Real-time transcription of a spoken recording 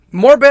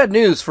More bad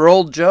news for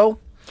old Joe.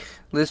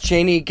 Liz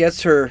Cheney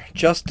gets her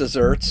just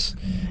desserts,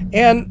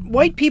 and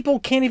white people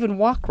can't even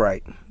walk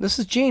right. This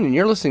is Gene, and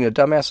you're listening to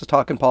Dumbasses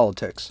Talking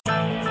Politics.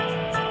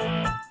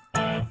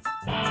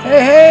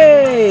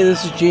 Hey,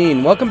 this is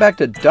Gene. Welcome back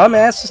to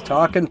Dumbasses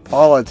Talking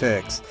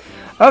Politics.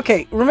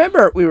 Okay,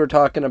 remember we were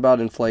talking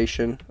about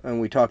inflation, and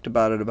we talked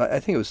about it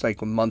I think it was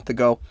like a month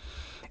ago.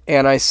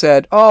 And I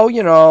said,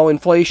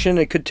 inflation,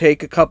 it could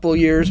take a couple of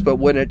years, but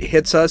when it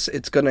hits us,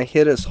 it's going to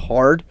hit us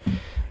hard.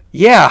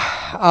 Yeah,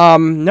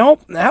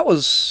 nope, I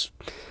was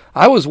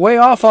way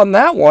off on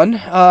that one.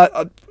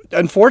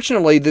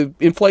 Unfortunately, the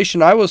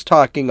inflation I was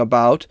talking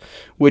about,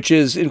 which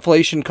is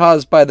inflation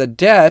caused by the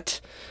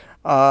debt,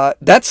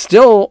 that's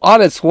still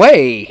on its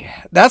way.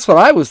 That's what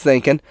I was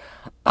thinking.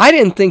 I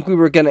didn't think we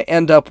were going to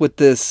end up with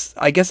this,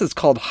 I guess it's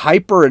called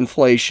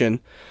hyperinflation,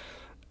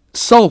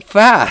 so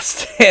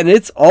fast, and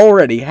it's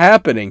already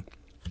happening.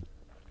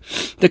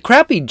 The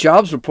crappy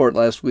jobs report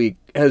last week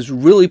has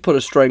really put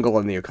a strangle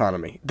on the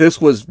economy.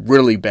 This was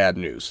really bad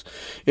news.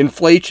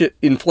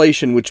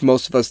 Inflation, which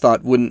most of us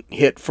thought wouldn't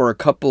hit for a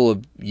couple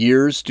of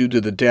years due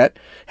to the debt,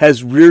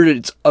 has reared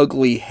its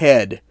ugly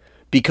head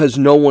because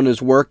no one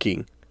is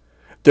working.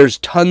 There's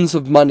tons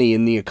of money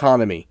in the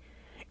economy,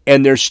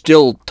 and there's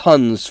still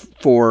there's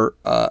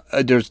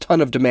a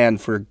ton of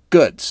demand for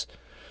goods.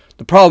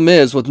 The problem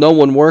is, with no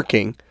one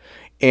working,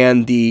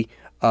 and the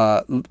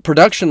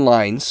production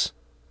lines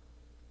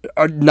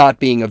are not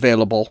being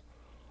available,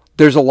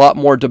 there's a lot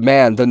more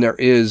demand than there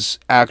is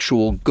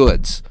actual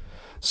goods.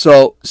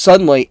 So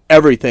suddenly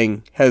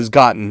everything has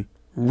gotten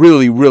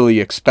really, really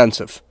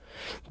expensive.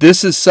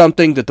 This is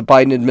something that the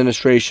Biden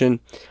administration,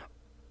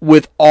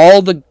 with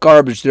all the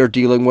garbage they're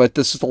dealing with,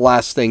 this is the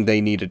last thing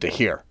they needed to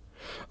hear.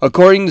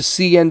 According to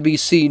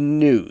CNBC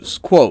News,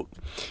 quote,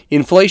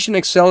 inflation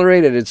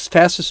accelerated at its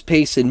fastest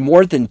pace in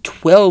more than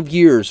 12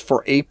 years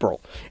for April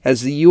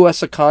as the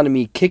U.S.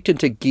 economy kicked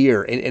into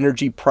gear and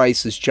energy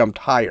prices jumped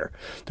higher.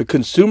 The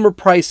Consumer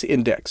Price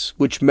Index,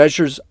 which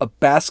measures a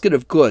basket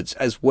of goods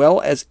as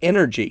well as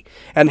energy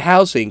and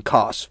housing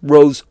costs,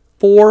 rose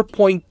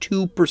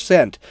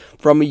 4.2%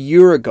 from a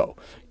year ago,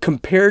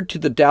 compared to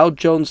the Dow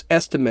Jones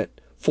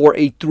estimate for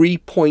a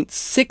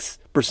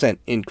 3.6%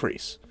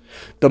 increase.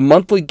 The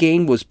monthly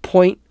gain was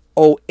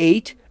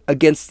 0.08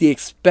 against the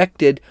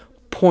expected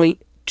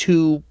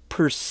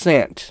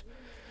 0.2%.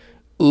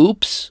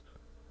 Oops.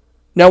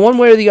 Now, one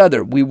way or the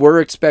other, we were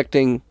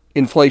expecting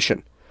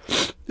inflation.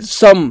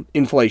 Some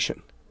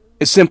inflation.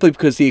 It's simply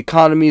because the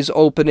economy is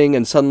opening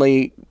and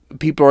suddenly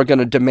people are going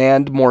to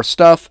demand more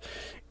stuff,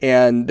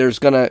 and there's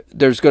going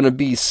to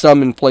be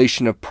some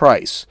inflation of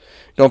price.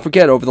 Don't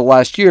forget, over the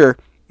last year,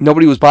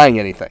 nobody was buying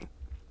anything.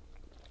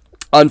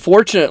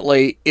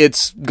 Unfortunately,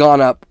 it's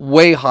gone up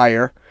way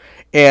higher,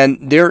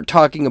 and they're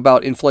talking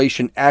about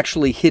inflation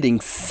actually hitting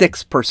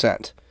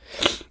 6%.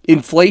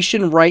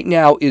 Inflation right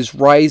now is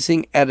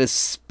rising at a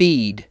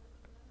speed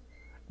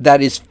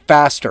that is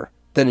faster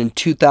than in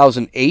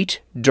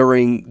 2008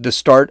 during the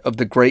start of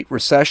the Great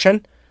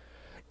Recession,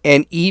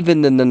 and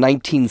even in the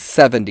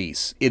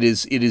 1970s, it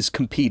is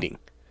competing.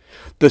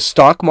 The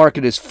stock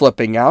market is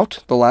flipping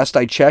out. The last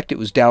I checked, it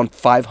was down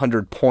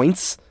 500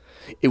 points.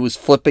 It was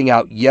flipping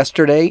out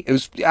yesterday. It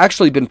was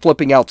actually been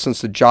flipping out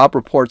since the job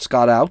reports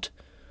got out.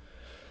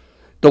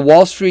 The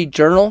Wall Street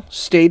Journal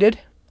stated,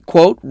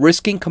 quote,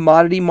 risking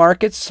commodity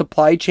markets,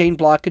 supply chain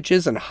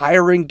blockages, and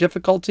hiring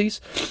difficulties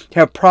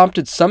have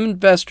prompted some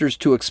investors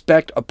to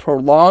expect a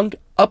prolonged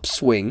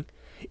upswing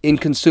in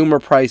consumer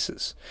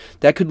prices.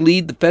 That could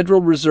lead the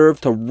Federal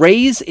Reserve to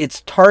raise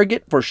its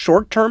target for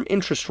short-term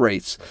interest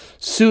rates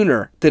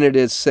sooner than it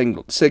is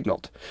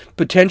signaled,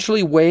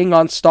 potentially weighing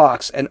on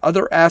stocks and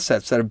other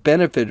assets that have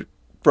benefited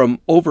from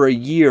over a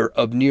year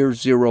of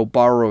near-zero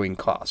borrowing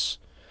costs.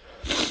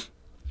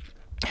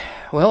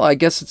 Well, I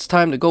guess it's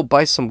time to go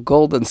buy some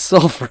gold and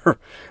silver,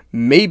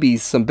 maybe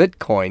some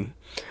Bitcoin.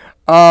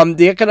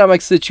 The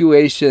economic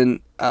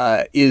situation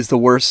is the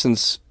worst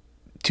since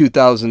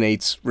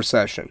 2008's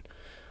recession.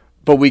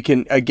 But we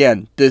can,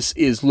 again, this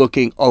is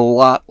looking a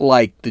lot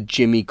like the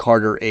Jimmy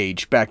Carter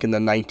age back in the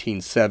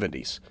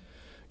 1970s.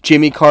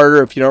 Jimmy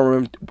Carter, if you don't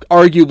remember,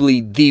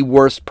 arguably the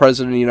worst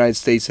president in the United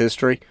States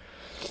history.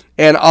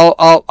 And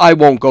I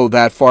won't go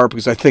that far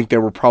because I think there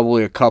were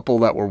probably a couple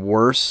that were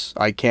worse.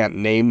 I can't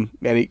name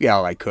any.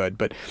 Yeah, I could,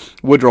 but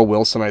Woodrow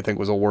Wilson, I think,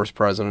 was a worse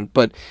president.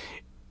 But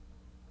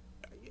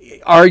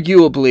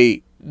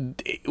arguably,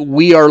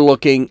 we are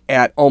looking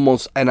at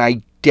almost an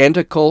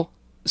identical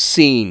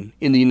scene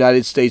in the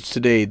United States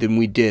today than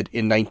we did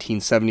in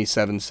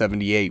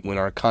 1977-78 when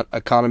our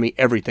economy,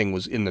 everything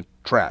was in the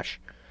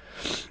trash.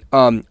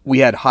 We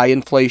had high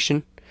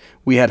inflation.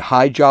 We had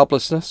high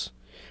joblessness.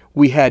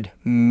 We had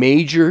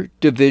major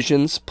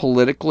divisions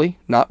politically,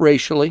 not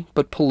racially,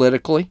 but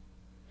politically.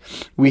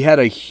 We had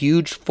a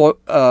huge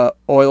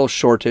oil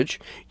shortage.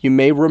 You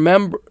may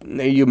remember,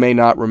 you may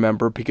not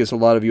remember because a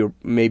lot of you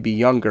may be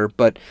younger,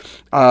 but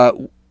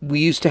we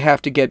used to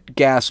have to get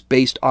gas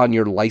based on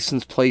your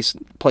license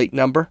plate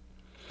number,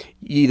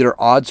 either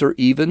odds or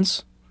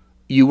evens.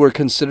 you were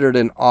considered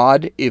an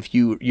odd if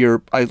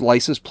your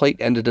license plate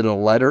ended in a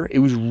letter. It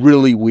was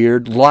really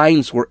weird.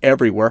 Lines were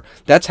everywhere.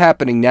 That's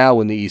happening now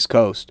in the East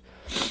Coast.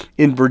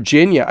 In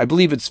Virginia, I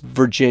believe it's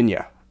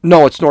Virginia.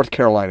 No, it's North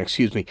Carolina,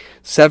 excuse me.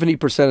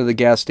 70% of the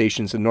gas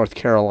stations in North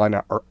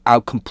Carolina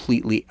are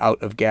completely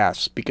out of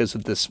gas because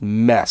of this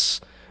mess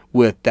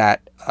with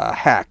that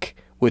hack,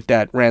 with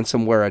that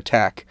ransomware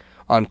attack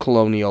on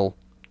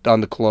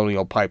the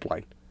Colonial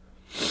Pipeline.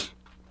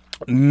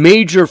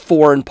 Major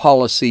foreign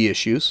policy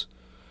issues,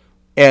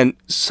 and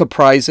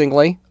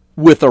surprisingly,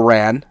 with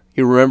Iran.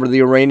 You remember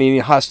the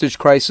Iranian hostage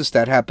crisis?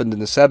 That happened in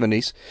the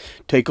 70s.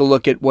 Take a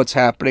look at what's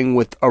happening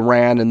with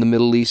Iran in the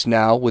Middle East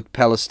now with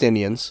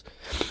Palestinians.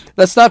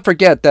 Let's not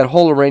forget that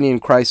whole Iranian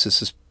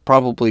crisis is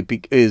probably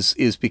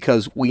is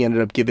because we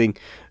ended up giving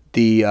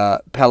the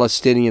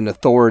Palestinian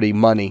Authority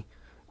money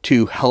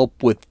to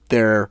help with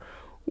their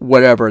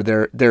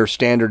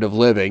standard of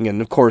living,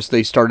 and of course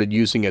they started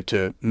using it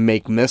to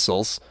make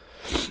missiles.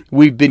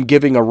 We've been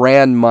giving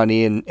Iran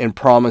money and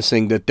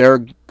promising that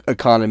their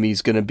economy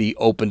is going to be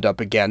opened up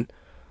again.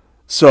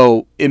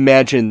 So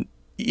imagine,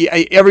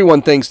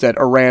 everyone thinks that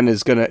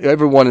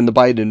everyone in the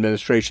Biden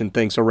administration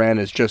thinks Iran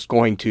is just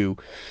going to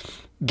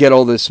get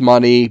all this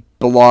money,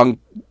 belong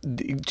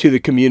to the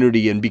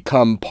community, and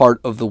become part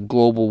of the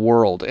global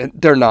world. And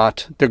they're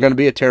not. They're going to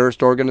be a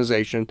terrorist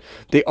organization.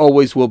 They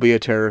always will be a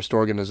terrorist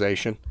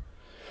organization.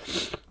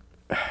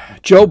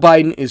 Joe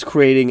Biden is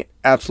creating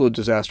absolute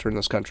disaster in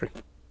this country.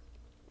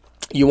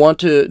 You want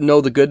to know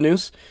the good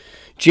news?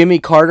 Jimmy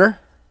Carter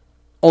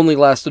only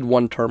lasted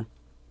one term,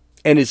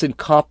 and his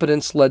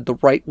incompetence led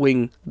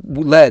to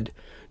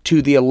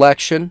the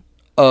election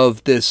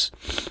of this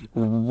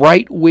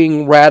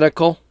right-wing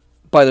radical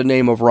by the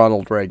name of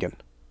Ronald Reagan.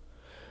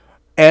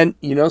 And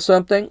you know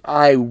something?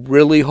 I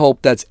really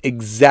hope that's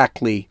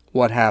exactly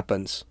what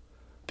happens,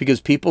 because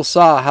people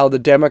saw how the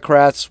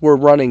Democrats were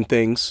running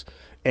things,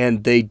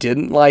 and they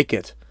didn't like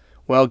it.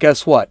 Well,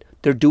 guess what?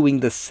 They're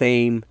doing the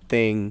same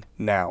thing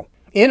now.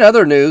 In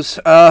other news,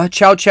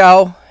 ciao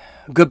ciao,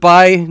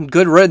 goodbye,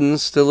 good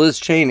riddance to Liz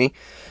Cheney.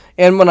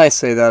 And when I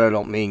say that, I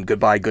don't mean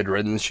goodbye, good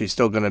riddance. She's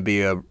still going to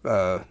be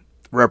a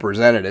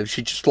representative.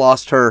 She just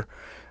lost her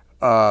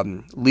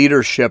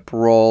leadership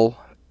role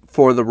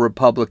for the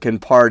Republican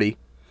Party.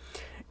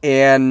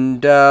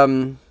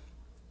 And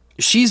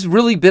she's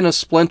really been a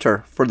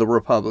splinter for the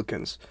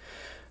Republicans.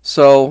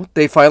 So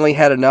they finally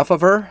had enough of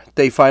her.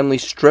 They finally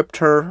stripped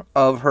her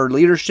of her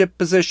leadership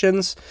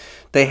positions.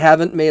 They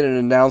haven't made an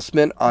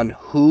announcement on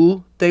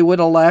who they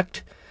would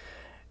elect.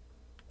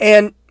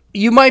 And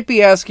you might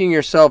be asking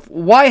yourself,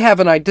 why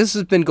haven't I... This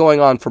has been going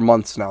on for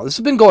months now. This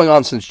has been going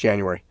on since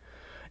January.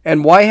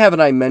 And why haven't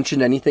I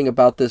mentioned anything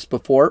about this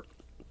before?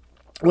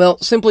 Well,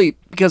 simply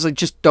because I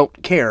just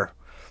don't care.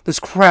 This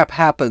crap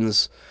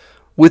happens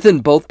within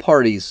both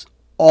parties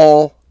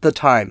all the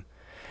time.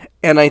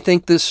 And I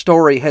think this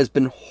story has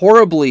been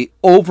horribly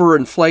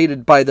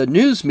overinflated by the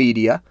news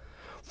media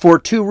for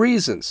two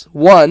reasons.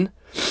 One,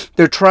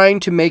 they're trying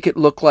to make it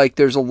look like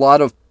there's a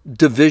lot of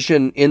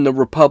division in the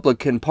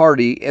Republican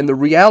Party, and the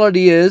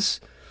reality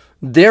is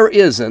there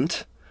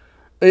isn't.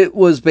 It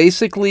was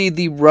basically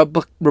the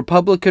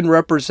Republican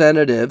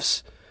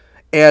representatives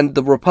and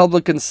the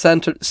Republican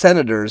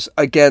senators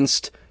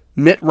against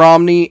Mitt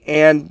Romney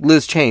and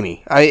Liz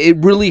Cheney. It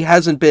really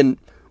hasn't been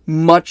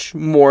much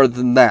more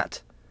than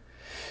that.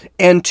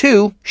 And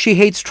two, she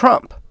hates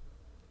Trump.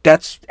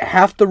 That's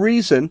half the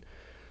reason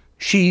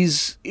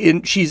she's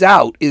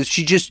out, is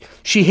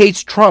she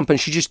hates Trump and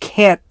she just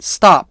can't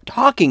stop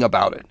talking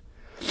about it.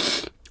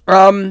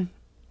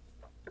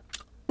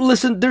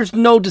 Listen, there's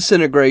no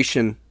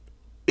disintegration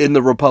in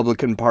the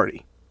Republican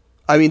Party.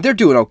 I mean, they're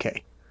doing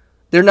okay.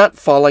 They're not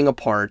falling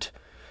apart.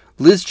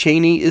 Liz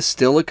Cheney is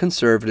still a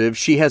conservative.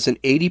 She has an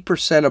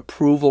 80%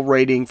 approval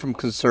rating from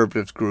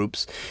conservative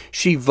groups.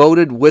 She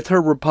voted with her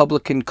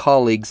Republican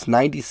colleagues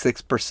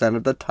 96%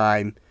 of the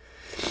time.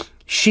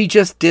 She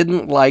just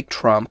didn't like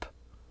Trump,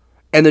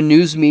 and the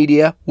news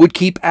media would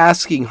keep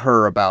asking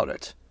her about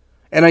it.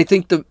 And I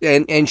think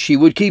and she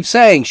would keep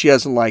saying she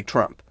doesn't like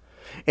Trump.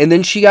 And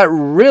then she got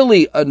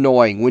really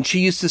annoying when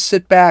she used to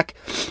sit back.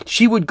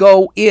 She would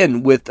go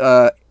in with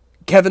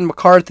Kevin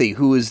McCarthy,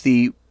 who is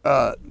the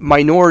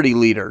minority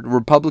leader,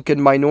 Republican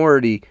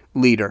minority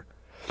leader.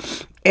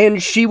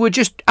 And she would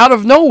just out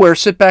of nowhere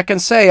sit back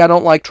and say, I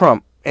don't like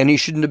Trump, and he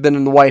shouldn't have been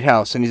in the White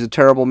House, and he's a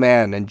terrible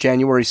man, and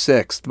January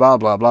 6th, blah,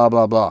 blah, blah,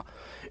 blah, blah.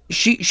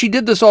 She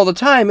did this all the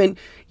time, and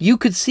you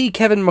could see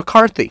Kevin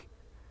McCarthy.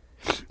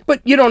 But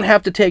you don't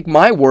have to take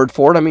my word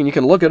for it. I mean, you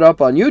can look it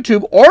up on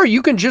YouTube, or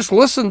you can just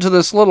listen to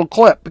this little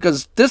clip,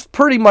 because this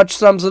pretty much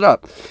sums it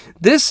up.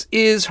 This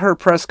is her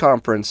press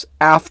conference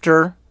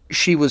after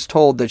she was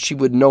told that she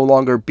would no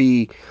longer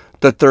be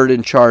the third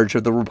in charge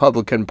of the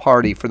Republican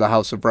Party for the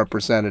House of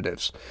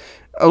Representatives.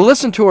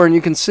 Listen to her and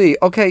you can see,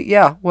 okay,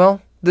 yeah,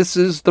 well, this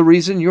is the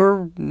reason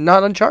you're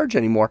not in charge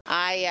anymore.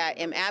 I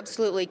am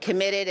absolutely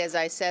committed, as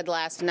I said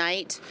last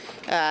night,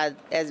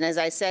 as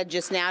I said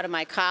just now to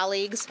my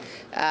colleagues,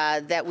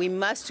 that we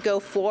must go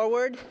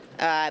forward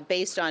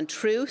based on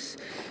truth.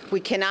 We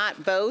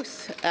cannot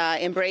both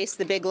embrace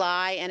the big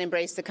lie and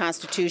embrace the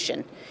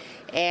Constitution.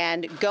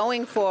 And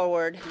going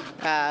forward,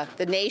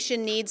 the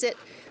nation needs it.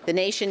 The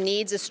nation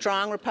needs a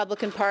strong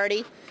Republican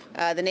Party.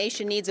 The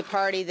nation needs a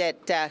party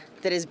that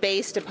is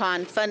based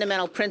upon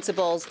fundamental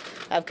principles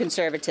of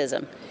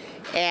conservatism.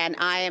 And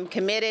I am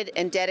committed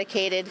and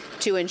dedicated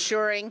to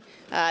ensuring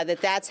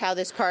that that's how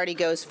this party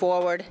goes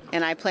forward,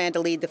 and I plan to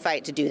lead the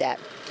fight to do that.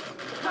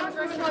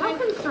 Congresswoman, how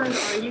concerned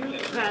are you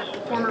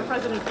that former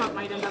President Trump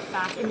might end up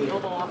back in the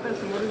Oval Office,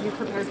 and what are you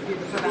prepared to do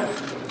to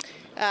prevent?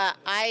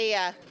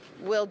 I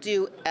will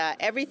do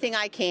everything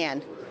I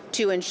can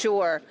to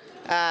ensure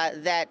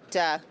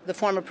that the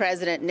former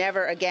president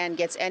never again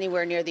gets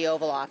anywhere near the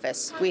Oval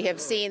Office. We have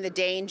seen the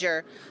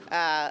danger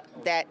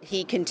that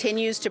he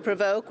continues to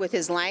provoke with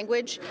his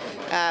language.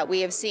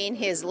 We have seen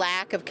his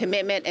lack of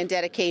commitment and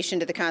dedication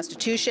to the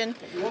Constitution,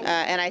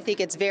 and I think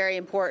it's very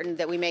important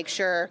that we make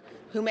sure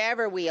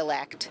whomever we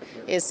elect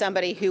is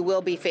somebody who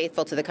will be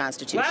faithful to the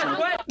Constitution.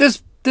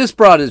 This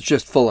broad is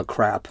just full of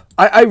crap.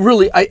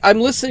 I'm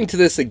listening to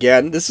this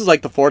again. This is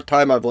like the fourth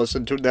time I've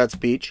listened to that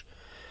speech.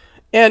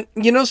 And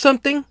you know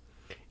something?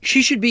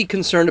 She should be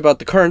concerned about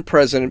the current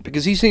president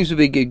because he seems to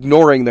be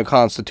ignoring the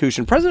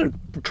Constitution.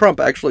 President Trump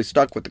actually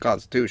stuck with the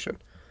Constitution.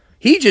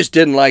 He just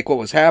didn't like what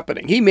was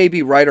happening. He may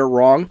be right or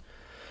wrong.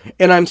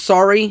 And I'm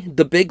sorry,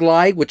 the big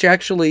lie, which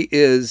actually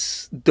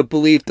is the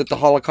belief that the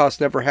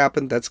Holocaust never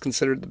happened, that's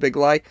considered the big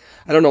lie.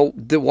 I don't know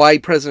why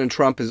President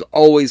Trump is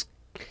always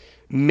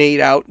made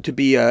out to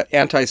be an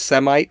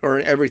anti-Semite or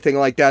everything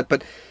like that.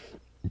 But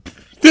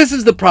this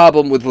is the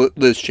problem with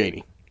Liz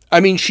Cheney. I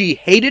mean, she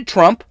hated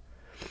Trump.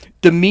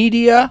 The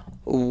media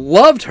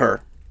loved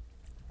her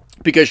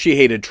because she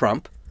hated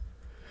Trump.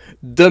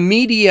 The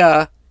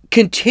media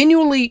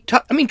continually...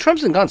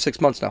 Trump's been gone 6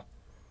 months now.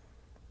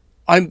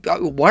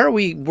 Why are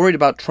we worried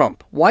about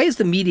Trump? Why is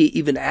the media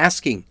even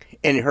asking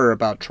her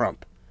about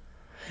Trump?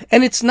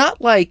 And it's not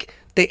like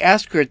they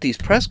ask her at these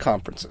press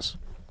conferences.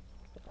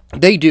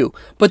 They do.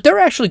 But they're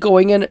actually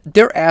going in,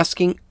 they're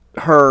asking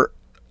her...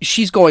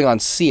 She's going on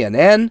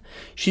CNN.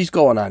 She's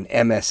going on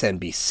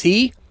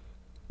MSNBC.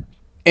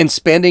 And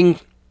spending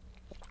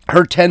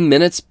her 10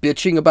 minutes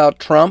bitching about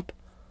Trump.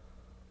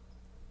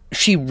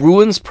 She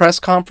ruins press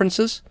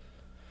conferences.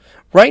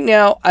 Right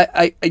now,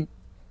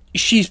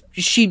 she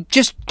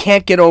just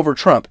can't get over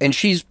Trump. And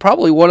she's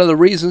probably one of the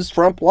reasons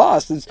Trump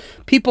lost. Is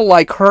people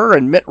like her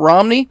and Mitt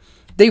Romney,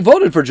 they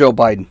voted for Joe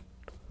Biden.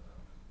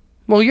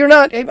 Well, you're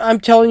not.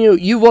 I'm telling you,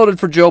 you voted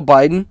for Joe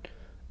Biden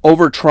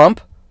over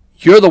Trump.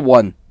 You're the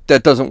one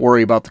that doesn't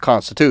worry about the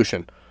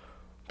Constitution.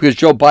 Because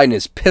Joe Biden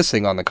is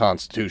pissing on the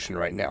Constitution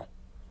right now.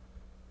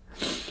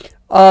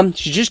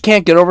 She just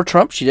can't get over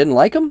Trump. She didn't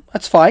like him.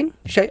 That's fine.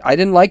 I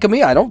didn't like him.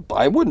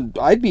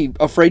 I'd be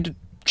afraid to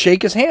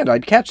shake his hand.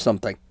 I'd catch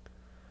something.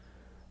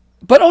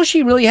 But all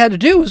she really had to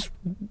do was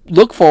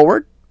look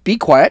forward, be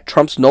quiet.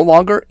 Trump's no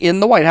longer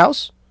in the White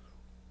House.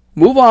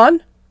 Move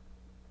on.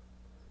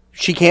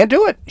 She can't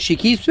do it. She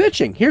keeps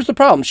bitching. Here's the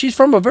problem. She's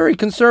from a very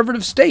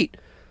conservative state.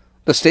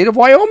 The state of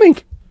Wyoming.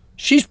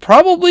 She's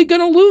probably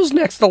going to lose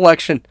next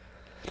election.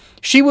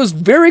 She was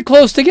very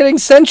close to getting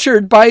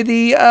censured by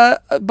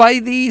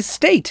the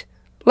state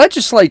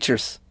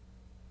legislatures.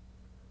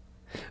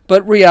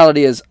 But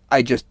reality is,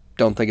 I just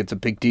don't think it's a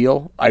big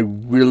deal. I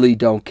really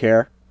don't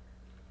care.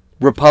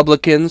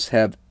 Republicans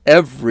have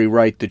every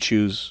right to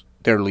choose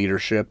their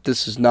leadership.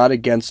 This is not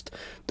against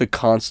the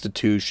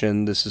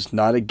Constitution. This is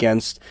not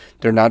against,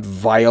 they're not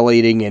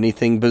violating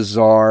anything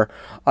bizarre.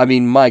 I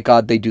mean, my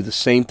God, they do the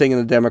same thing in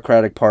the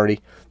Democratic Party.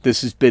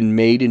 This has been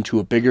made into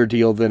a bigger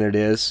deal than it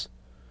is.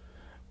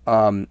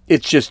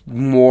 It's just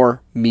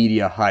more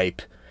media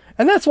hype.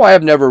 And that's why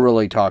I've never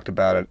really talked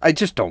about it. I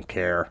just don't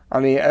care. I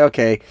mean,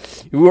 okay,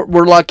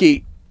 we're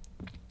lucky.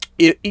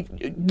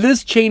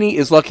 Liz Cheney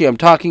is lucky I'm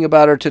talking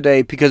about her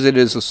today because it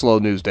is a slow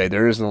news day.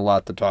 There isn't a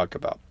lot to talk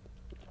about.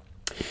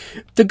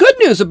 The good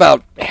news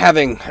about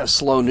having a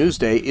slow news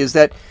day is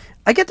that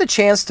I get the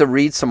chance to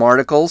read some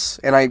articles,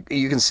 and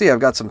you can see I've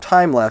got some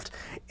time left,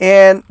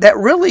 and that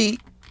really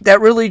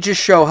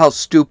just show how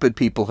stupid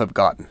people have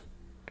gotten.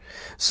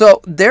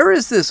 So there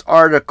is this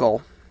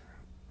article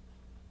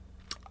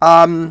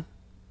that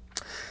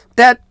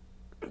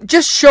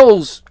just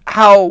shows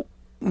how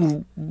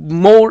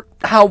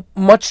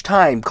much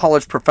time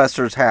college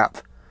professors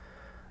have.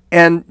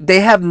 And they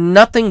have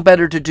nothing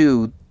better to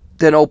do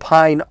than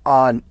opine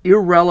on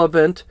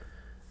irrelevant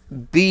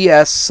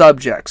BS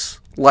subjects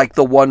like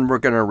the one we're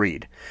going to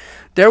read.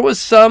 There was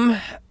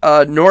some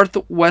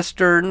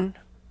Northwestern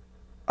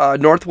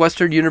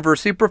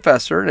University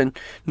professor, and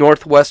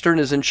Northwestern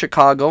is in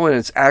Chicago, and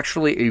it's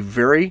actually a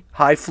very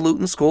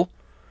highfalutin school.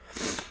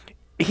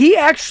 He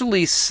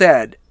actually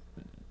said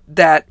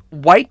that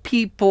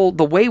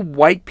the way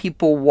white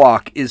people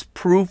walk is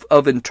proof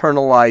of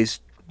internalized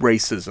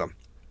racism.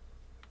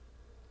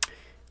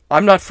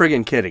 I'm not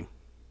friggin' kidding.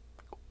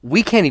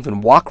 We can't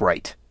even walk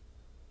right.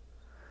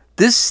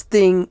 This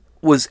thing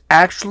was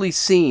actually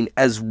seen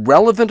as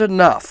relevant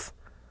enough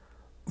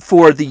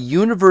for the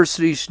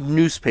university's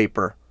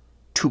newspaper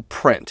to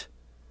print.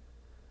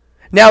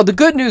 Now, the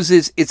good news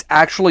is it's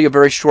actually a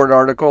very short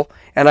article,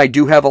 and I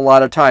do have a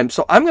lot of time.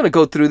 So I'm going to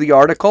go through the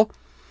article,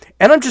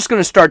 and I'm just going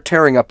to start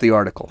tearing up the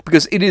article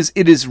because it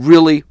is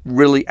really,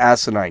 really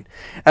asinine.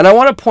 And I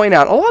want to point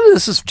out, a lot of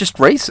this is just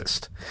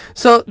racist.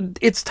 So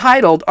it's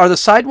titled, Are the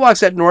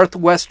Sidewalks at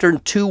Northwestern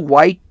Too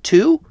White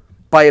Too?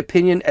 By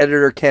opinion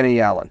editor Kenny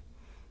Allen.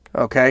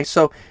 Okay,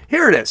 so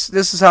here it is.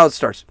 This is how it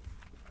starts.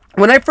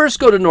 When I first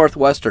go to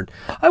Northwestern,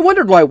 I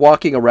wondered why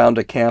walking around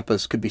a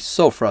campus could be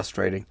so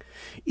frustrating.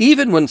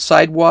 Even when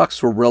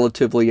sidewalks were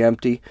relatively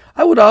empty,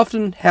 I would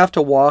often have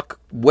to walk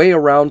way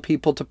around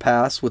people to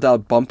pass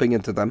without bumping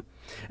into them.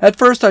 At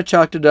first, I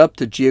chalked it up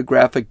to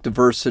geographic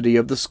diversity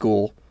of the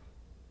school.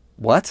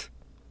 What?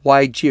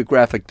 Why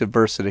geographic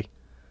diversity?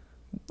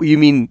 You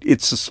mean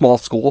it's a small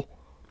school?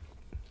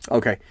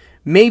 Okay.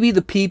 Maybe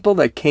the people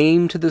that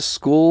came to this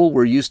school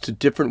were used to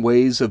different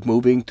ways of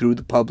moving through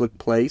the public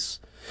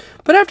place.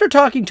 But after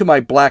talking to my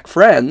black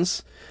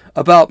friends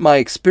about my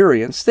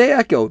experience, they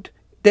echoed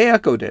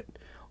it.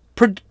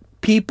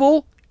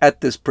 People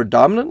at this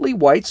predominantly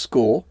white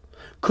school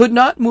could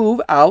not move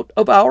out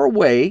of our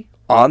way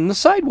on the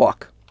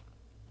sidewalk.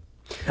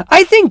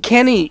 I think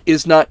Kenny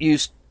is not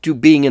used to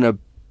being in a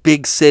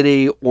big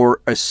city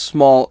or a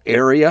small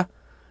area.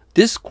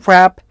 This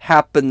crap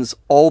happens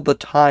all the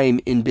time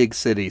in big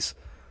cities.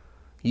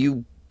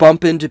 You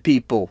bump into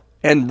people,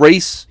 and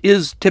race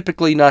is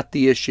typically not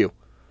the issue.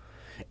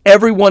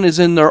 Everyone is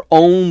in their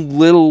own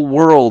little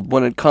world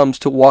when it comes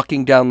to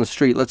walking down the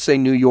street, let's say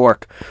New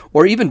York,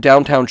 or even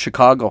downtown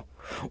Chicago,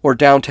 or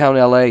downtown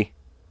LA.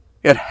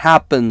 It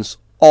happens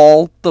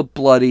all the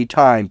bloody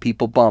time.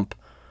 People bump.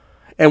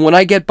 And when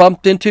I get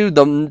bumped into,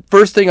 the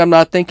first thing I'm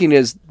not thinking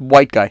is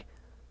white guy,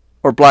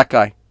 or black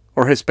guy,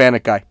 or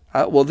Hispanic guy.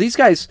 Well, these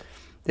guys,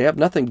 they have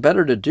nothing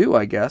better to do,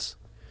 I guess.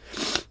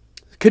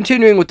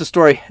 Continuing with the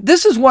story,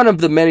 this is one of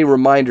the many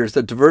reminders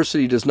that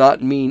diversity does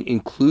not mean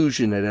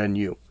inclusion at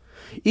NU.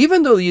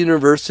 Even though the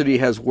university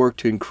has worked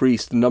to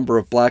increase the number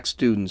of black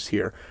students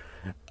here,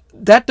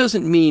 that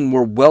doesn't mean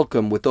we're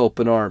welcome with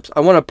open arms. I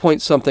want to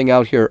point something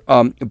out here.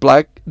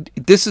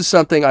 This is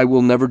something I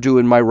will never do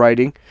in my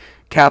writing.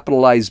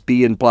 Capitalize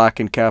B in black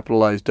and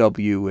capitalize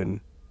W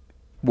in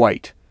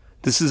white.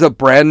 This is a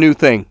brand new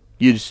thing.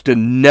 You used to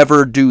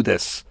never do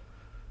this.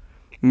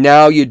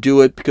 Now you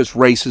do it because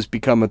race has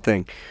become a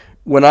thing.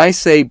 When I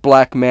say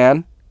black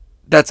man,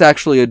 that's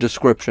actually a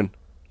description.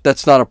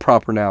 That's not a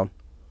proper noun.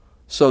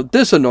 So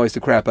this annoys the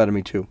crap out of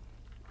me too.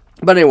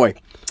 But anyway,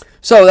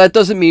 so that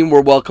doesn't mean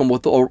we're welcome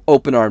with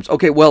open arms.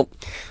 Okay, well,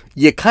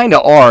 you kind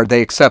of are.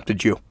 They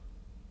accepted you.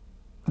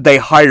 They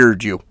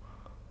hired you.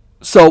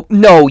 So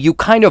no, you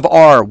kind of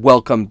are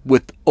welcome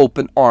with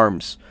open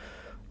arms.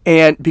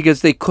 And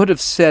because they could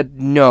have said,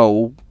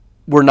 no,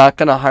 we're not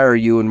going to hire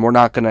you and we're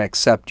not going to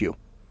accept you.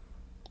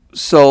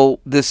 So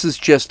this is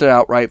just an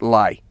outright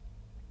lie.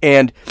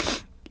 And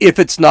if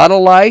it's not a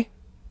lie,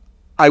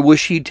 I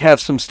wish he'd have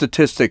some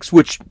statistics,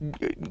 which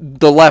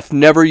the left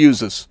never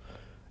uses.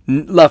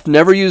 Left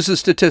never uses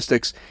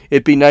statistics.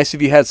 It'd be nice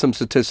if you had some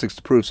statistics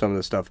to prove some of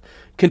this stuff.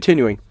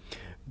 Continuing.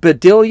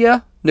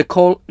 Bedelia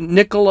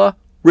Nicola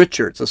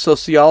Richards, a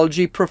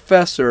sociology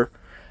professor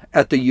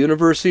at the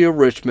University of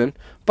Richmond.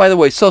 By the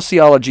way,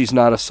 sociology is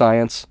not a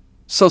science.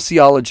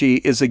 Sociology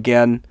is,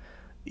 again,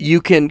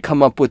 you can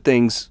come up with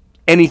things,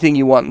 anything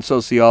you want in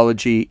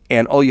sociology,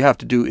 and all you have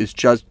to do is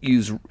just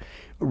use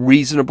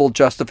reasonable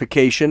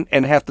justification,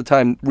 and half the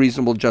time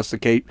reasonable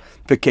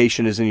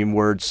justification isn't even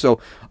words. So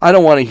I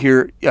don't want to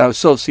hear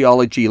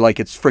sociology like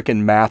it's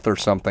frickin' math or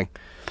something.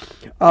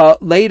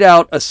 Laid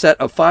out a set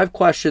of 5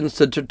 questions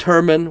to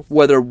determine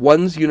whether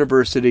one's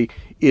university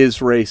is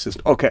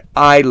racist. Okay,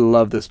 I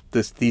love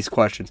these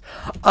questions.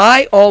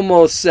 I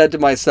almost said to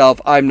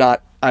myself, I'm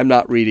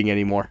not reading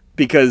anymore,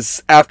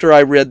 because after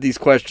I read these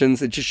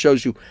questions, it just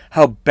shows you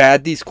how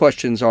bad these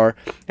questions are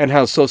and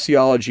how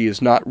sociology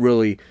is not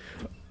really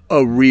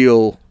a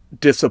real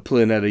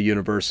discipline at a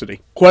university.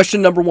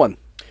 Question number 1.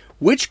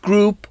 Which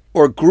group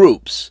or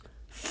groups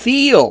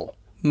feel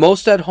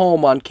most at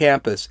home on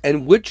campus,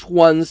 and which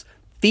ones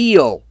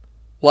feel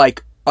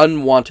like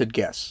unwanted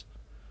guests?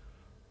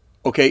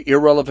 Okay,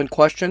 irrelevant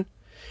question.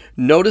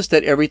 Notice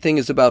that everything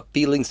is about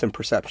feelings and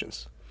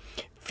perceptions.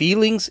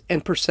 Feelings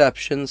and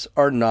perceptions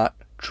are not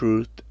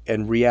truth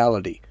and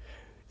reality.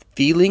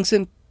 Feelings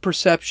and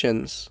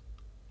perceptions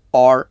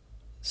are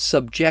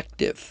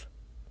subjective.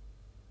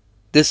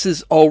 This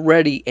is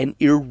already an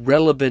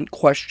irrelevant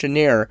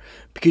questionnaire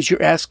because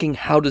you're asking,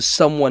 how does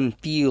someone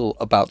feel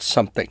about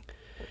something?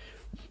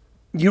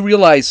 You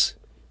realize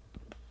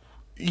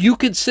you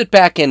could sit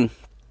back and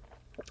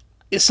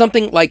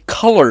something like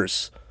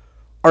colors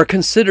are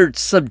considered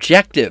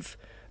subjective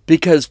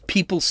because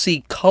people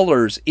see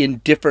colors in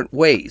different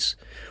ways.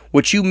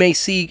 What you may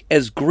see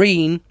as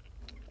green,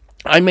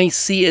 I may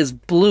see as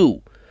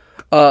blue.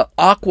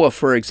 Aqua,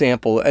 for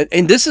example,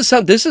 and this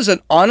is an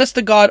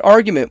honest-to-God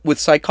argument with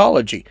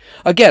psychology.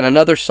 Again,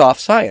 another soft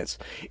science,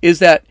 is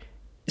that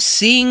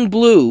seeing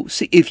blue,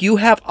 if you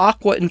have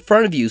aqua in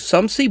front of you,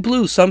 some see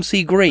blue, some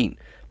see green,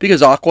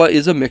 because aqua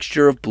is a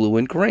mixture of blue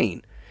and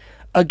green.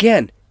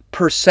 Again,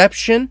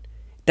 perception,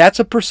 that's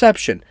a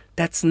perception.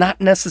 That's not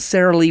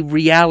necessarily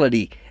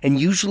reality, and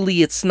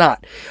usually it's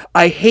not.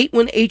 I hate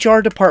when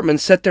HR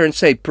departments sit there and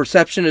say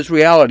perception is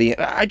reality.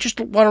 And I just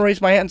want to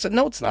raise my hand and say,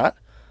 no, it's not.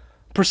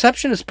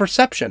 Perception is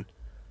perception.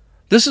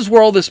 This is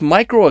where all this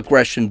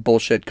microaggression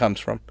bullshit comes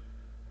from.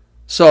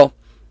 So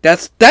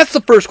that's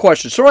the first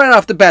question. So right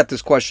off the bat,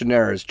 this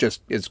questionnaire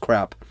is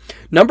crap.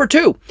 Number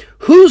 2,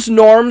 whose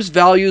norms,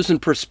 values,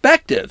 and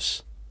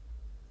perspectives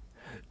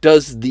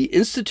does the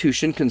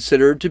institution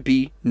consider to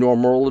be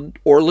normal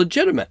or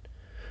legitimate?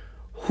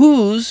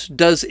 Whose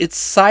does its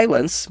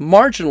silence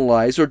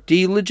marginalize or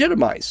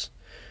delegitimize?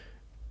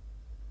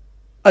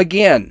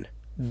 Again,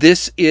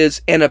 this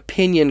is an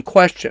opinion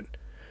question.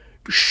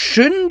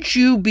 Shouldn't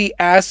you be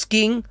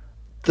asking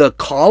the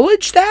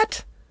college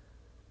that?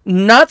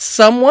 Not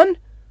someone?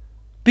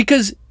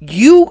 Because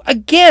you,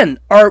 again,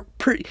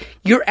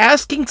 you're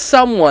asking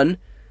someone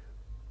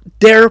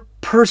their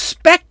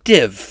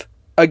perspective.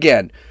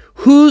 Again,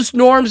 whose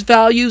norms,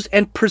 values,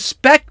 and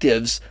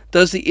perspectives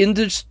does the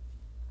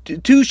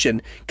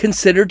institution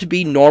consider to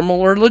be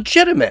normal or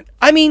legitimate?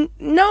 I mean,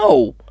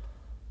 no.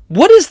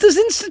 What does this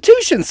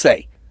institution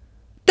say?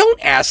 Don't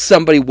ask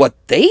somebody what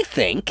they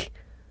think.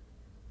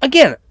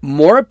 Again,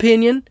 more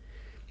opinion,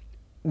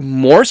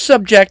 more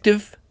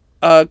subjective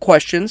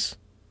questions,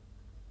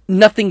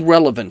 nothing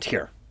relevant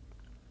here.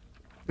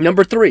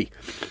 Number 3,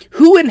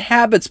 who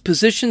inhabits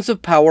positions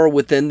of power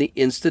within the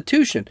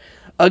institution?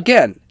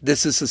 Again,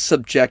 this is a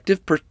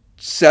subjective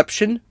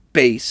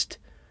perception-based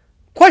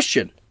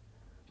question.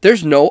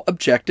 There's no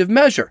objective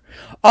measure.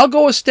 I'll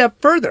go a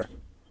step further.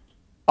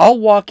 I'll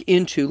walk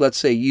into, let's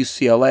say,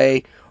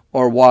 UCLA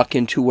or walk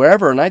into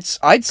wherever, and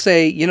I'd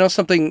say, you know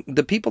something,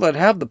 the people that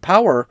have the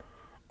power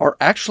are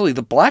actually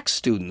the black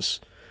students.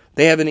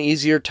 They have an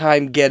easier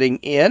time getting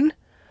in.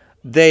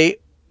 They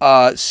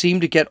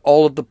seem to get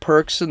all of the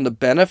perks and the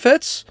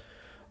benefits.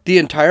 The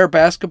entire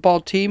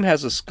basketball team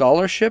has a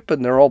scholarship,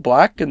 and they're all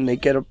black, and they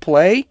get a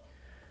play.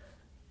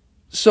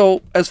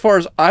 So, as far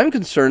as I'm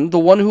concerned, the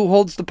one who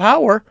holds the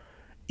power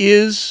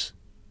is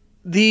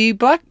the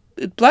black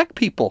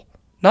people,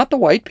 not the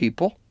white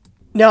people.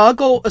 Now, I'll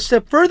go a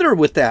step further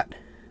with that.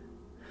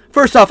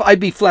 First off, I'd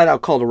be flat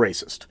out called a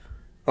racist.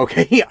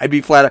 Okay? I'd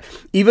be flat out,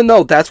 even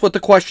though that's what the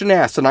question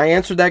asks, and I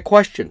answered that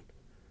question.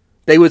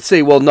 They would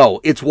say, well, no,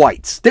 it's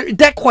whites.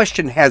 That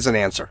question has an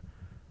answer.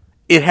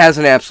 It has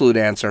an absolute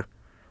answer.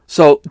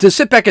 So, to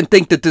sit back and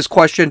think that this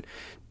question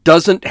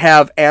doesn't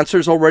have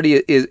answers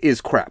already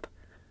is crap.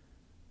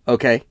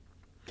 Okay?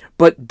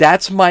 But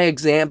that's my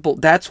example.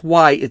 That's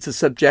why it's a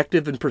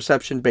subjective and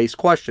perception-based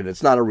question.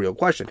 It's not a real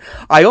question.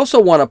 I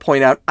also want to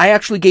point out, I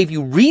actually gave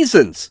you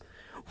reasons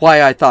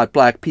why I thought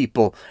black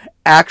people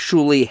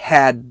actually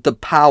had the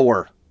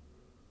power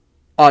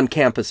on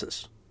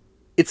campuses.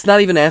 It's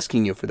not even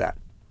asking you for that.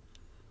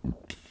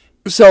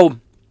 So,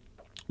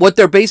 what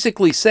they're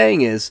basically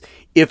saying is,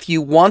 if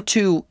you want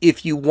to,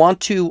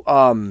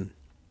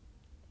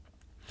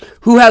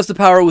 who has the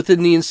power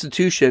within the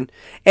institution?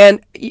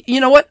 And you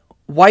know what?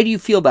 Why do you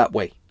feel that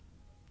way?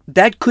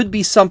 That could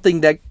be something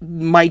that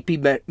might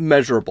be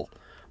measurable,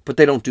 but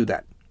they don't do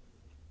that.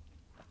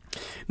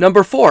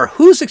 Number 4,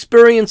 whose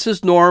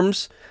experiences,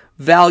 norms,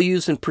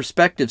 values, and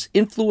perspectives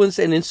influence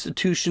an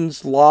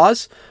institution's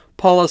laws,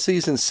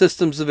 policies, and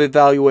systems of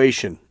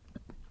evaluation?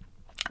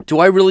 Do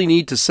I really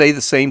need to say the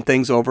same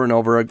things over and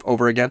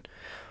over again?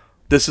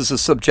 This is a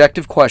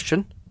subjective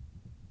question.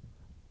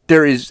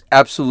 There is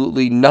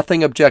absolutely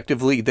nothing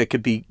objectively that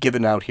could be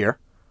given out here.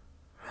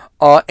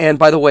 And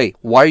by the way,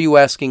 why are you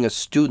asking a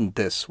student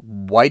this?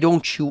 Why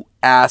don't you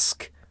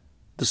ask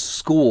the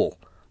school?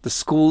 The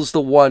school's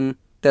the one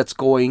that's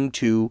going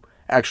to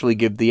actually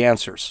give the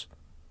answers.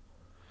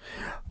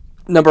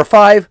 Number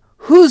 5,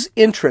 whose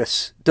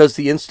interests does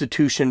the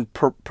institution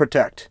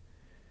protect?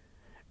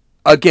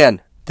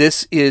 Again,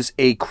 this is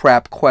a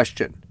crap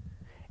question.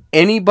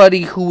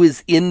 Anybody who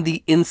is in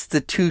the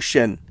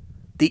institution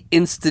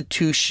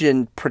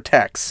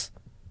protects.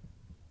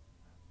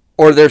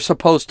 Or they're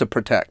supposed to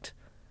protect.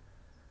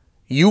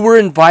 You were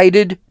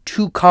invited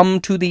to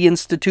come to the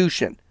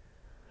institution.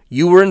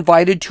 You were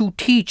invited to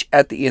teach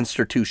at the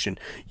institution.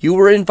 You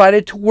were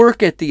invited to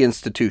work at the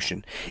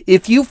institution.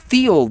 If you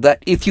feel,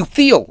 that you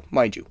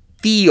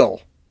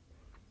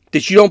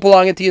don't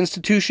belong at the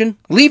institution,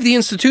 leave the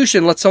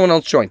institution, let someone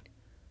else join.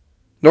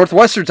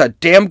 Northwestern's a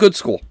damn good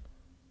school.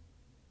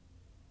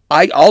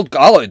 I'd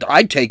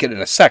take it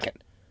in a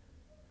second.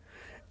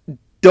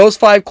 Those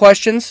 5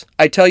 questions,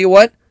 I tell you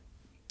what,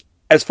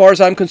 as far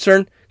as I'm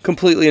concerned,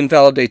 completely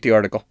invalidate the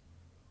article.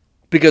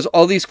 Because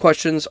all these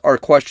questions are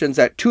questions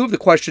that 2 of the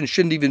questions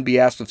shouldn't even be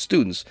asked of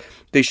students.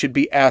 They should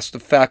be asked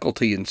of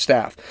faculty and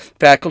staff.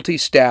 Faculty,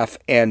 staff,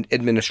 and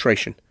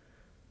administration.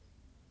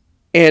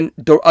 And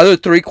the other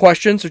 3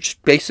 questions are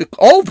just basic.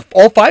 All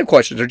 5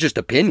 questions are just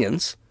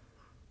opinions.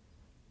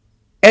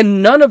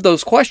 And none of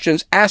those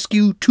questions ask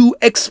you to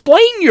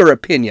explain your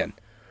opinion.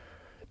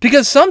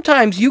 Because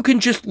sometimes you can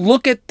just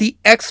look at the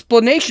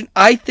explanation.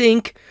 I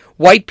think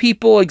white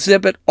people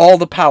exhibit all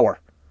the power.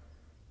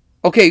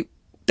 Okay,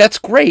 that's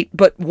great,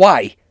 but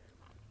why?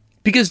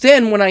 Because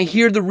then when I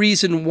hear the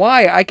reason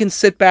why, I can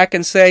sit back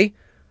and say,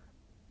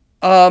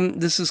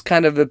 this is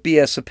kind of a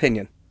BS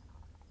opinion.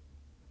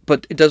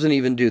 But it doesn't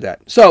even do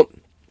that. So,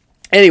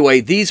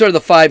 anyway, these are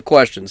the 5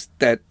 questions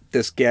that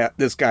this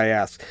guy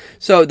asks.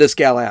 So, this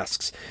gal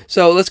asks.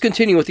 So, let's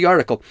continue with the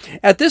article.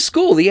 At this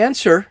school, the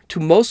answer to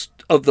most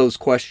of those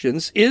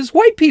questions is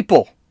white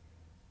people.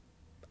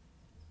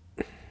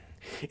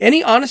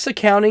 Any honest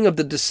accounting of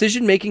the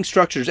decision-making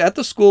structures at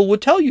the school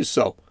would tell you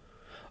so.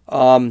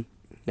 No.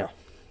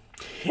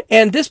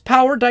 And this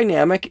power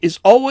dynamic is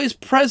always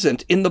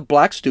present in the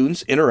black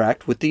students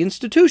interact with the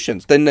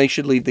institutions. Then they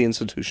should leave the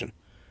institution.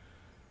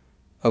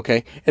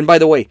 Okay? And by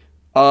the way,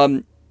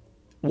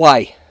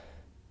 why?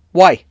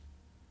 Why?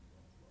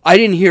 I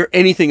didn't hear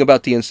anything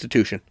about the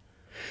institution.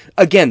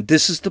 Again,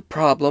 this is the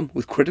problem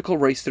with critical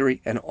race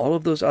theory and all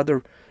of those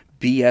other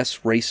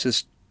BS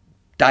racist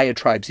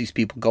diatribes these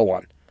people go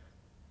on.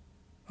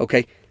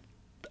 Okay?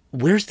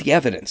 Where's the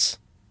evidence?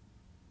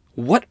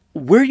 Where'd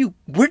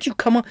you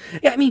come up?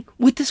 I mean,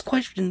 with this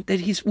question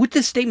with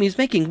this statement he's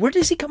making, where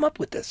does he come up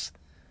with this?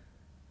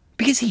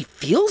 Because he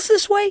feels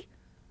this way?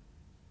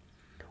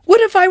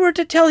 What if I were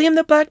to tell him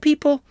that black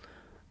people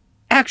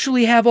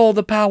actually have all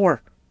the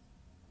power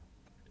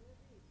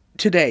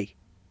today?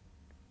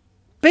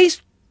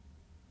 Based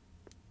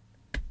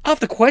off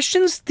the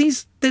questions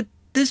these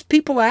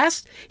people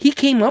asked, he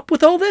came up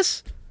with all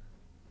this?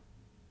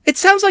 It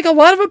sounds like a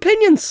lot of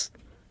opinions.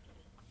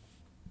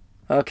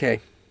 Okay.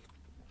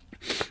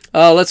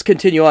 Let's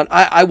continue on.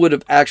 I would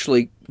have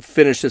actually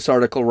finished this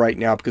article right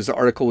now because the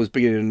article was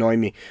beginning to annoy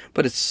me.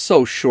 But it's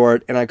so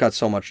short and I got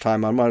so much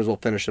time. I might as well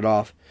finish it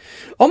off.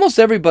 Almost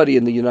everybody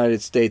in the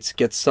United States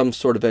gets some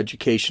sort of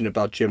education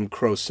about Jim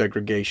Crow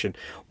segregation.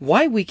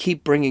 Why we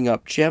keep bringing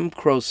up Jim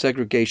Crow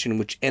segregation,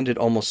 which ended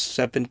almost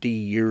 70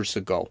 years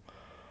ago?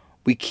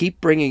 We keep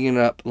bringing it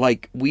up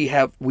like we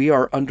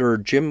are under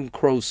Jim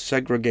Crow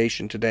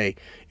segregation today.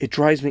 It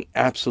drives me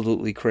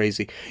absolutely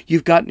crazy.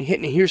 You've gotten hit,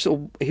 and here's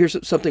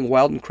something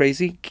wild and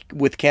crazy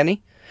with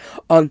Kenny.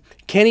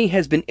 Kenny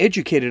has been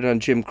educated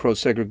on Jim Crow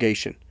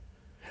segregation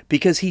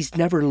because he's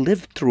never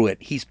lived through it.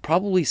 He's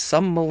probably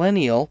some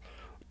millennial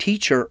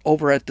teacher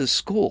over at this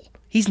school.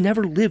 He's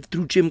never lived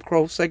through Jim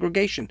Crow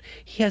segregation.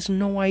 He has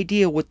no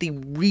idea what the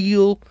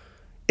real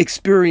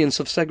experience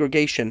of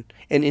segregation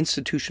and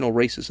institutional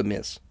racism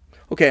is.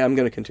 Okay, I'm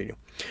going to continue.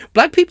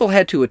 Black people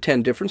had to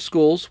attend different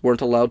schools, weren't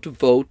allowed to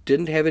vote,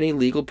 didn't have any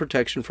legal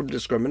protection from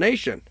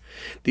discrimination.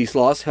 These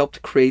laws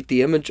helped create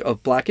the image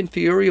of black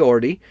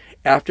inferiority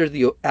after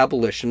the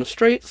abolition of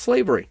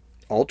slavery.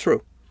 All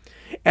true.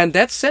 And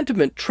that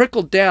sentiment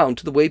trickled down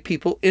to the way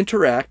people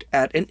interact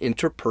at an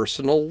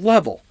interpersonal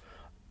level.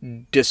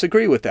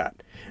 Disagree with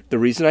that. The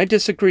reason I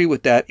disagree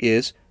with that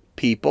is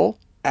people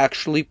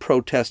actually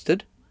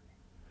protested.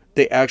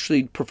 They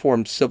actually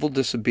performed civil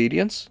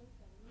disobedience.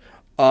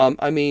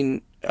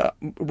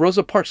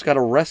 Rosa Parks got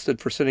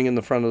arrested for sitting in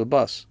the front of the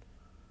bus.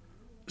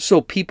 So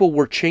people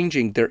were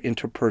changing their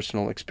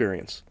interpersonal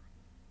experience.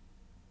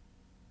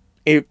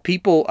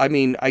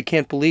 I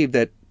can't believe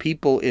that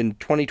people in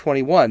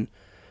 2021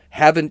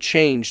 haven't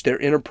changed their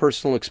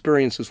interpersonal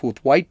experiences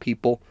with white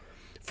people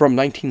from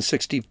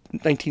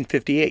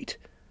 1958.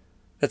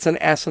 That's an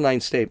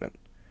asinine statement.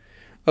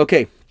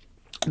 Okay,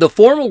 the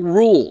formal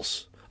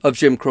rules of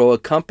Jim Crow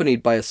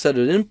accompanied by a set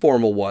of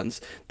informal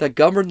ones that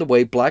governed the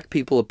way black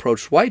people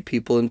approached white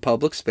people in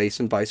public space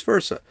and vice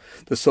versa.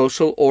 The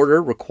social order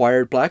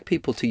required black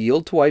people to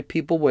yield to white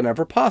people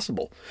whenever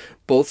possible.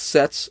 Both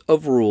sets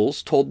of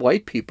rules told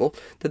white people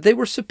that they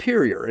were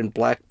superior and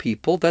black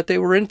people that they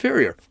were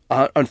inferior.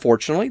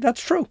 Unfortunately,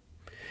 that's true.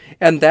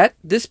 And that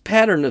this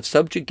pattern of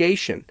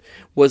subjugation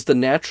was the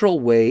natural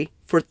way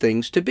for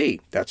things to be.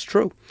 That's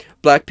true.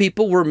 Black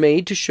people were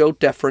made to show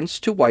deference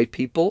to white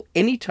people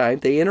anytime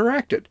they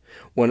interacted.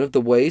 One of the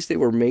ways they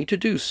were made to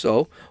do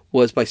so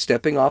was by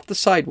stepping off the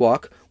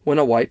sidewalk when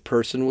a white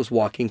person was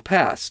walking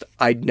past.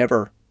 I'd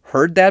never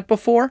heard that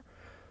before,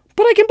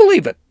 but I can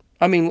believe it.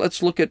 I mean,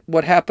 let's look at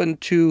what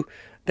happened to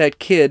that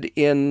kid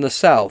in the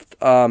South.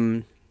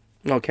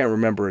 I can't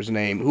remember his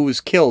name, who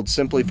was killed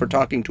simply for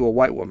talking to a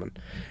white woman.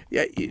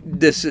 Yeah,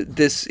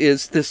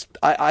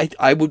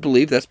 I would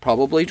believe that's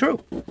probably true.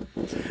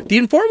 The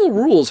informal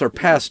rules are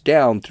passed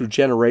down through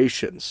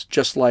generations,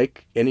 just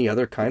like any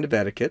other kind of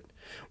etiquette.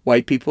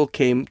 White people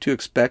came to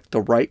expect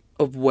the right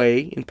of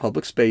way in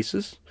public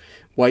spaces.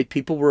 White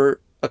people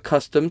were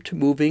accustomed to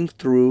moving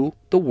through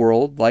the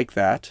world like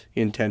that,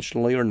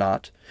 intentionally or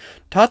not,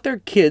 taught their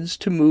kids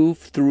to move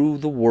through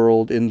the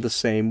world in the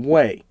same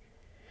way.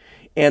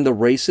 And the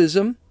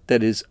racism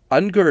that is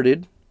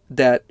undergirded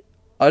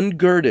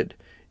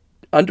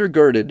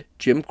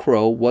Jim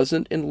Crow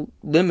wasn't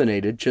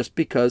eliminated just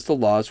because the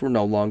laws were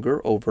no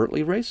longer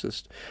overtly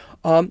racist.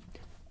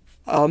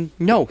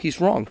 No, he's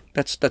wrong.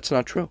 That's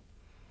not true.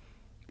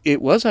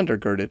 It was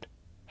undergirded.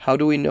 How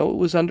do we know it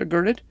was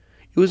undergirded?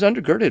 It was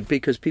undergirded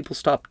because people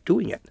stopped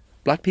doing it.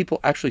 Black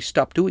people actually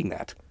stopped doing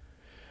that.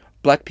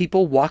 Black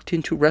people walked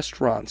into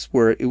restaurants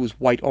where it was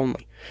white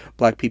only.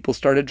 Black people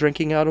started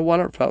drinking out of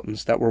water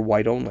fountains that were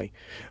white only.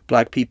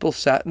 Black people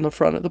sat in the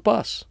front of the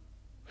bus.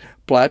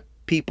 Black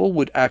people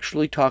would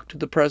actually talk to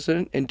the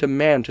president and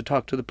demand to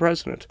talk to the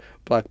president.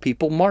 Black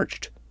people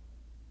marched.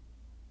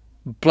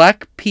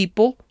 Black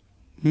people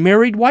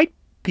married white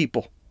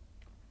people,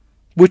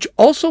 which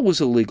also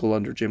was illegal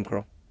under Jim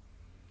Crow.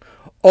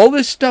 All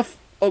this stuff,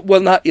 well,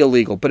 not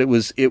illegal, but it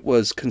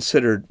was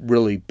considered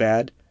really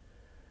bad.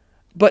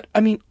 But,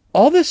 I mean,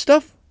 all this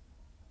stuff,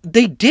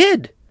 they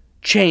did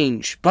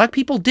change. Black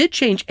people did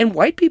change, and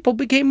white people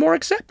became more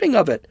accepting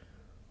of it.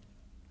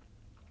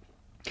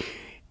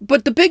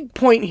 But the big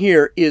point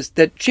here is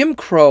that Jim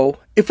Crow,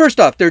 first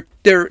off, there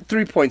are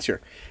 3 points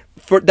here.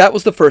 That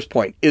was the first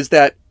point, is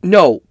that,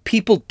 no,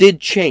 people did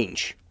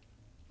change.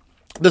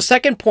 The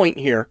second point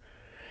here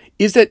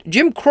is that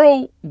Jim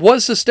Crow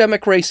was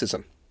systemic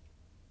racism.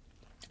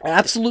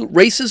 Absolute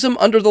racism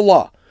under the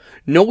law.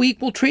 No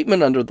equal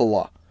treatment under the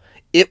law.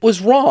 It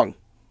was wrong.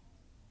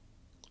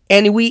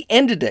 And we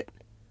ended it.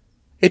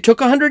 It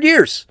took 100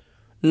 years.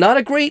 Not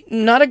a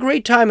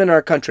great time in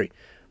our country.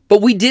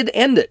 But we did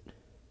end it.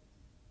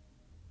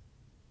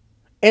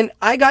 And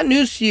I got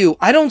news to you.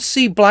 I don't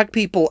see black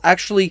people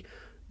actually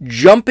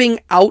jumping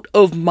out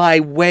of my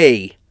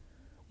way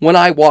when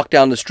I walk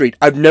down the street.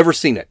 I've never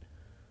seen it.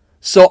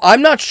 So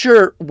I'm not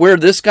sure where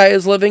this guy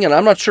is living, and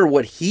I'm not sure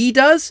what he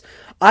does.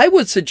 I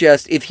would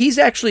suggest if he's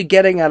actually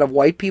getting out of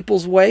white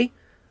people's way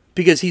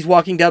because he's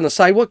walking down the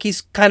sidewalk,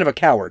 he's kind of a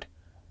coward.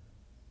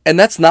 And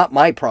that's not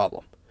my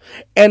problem.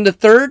 And the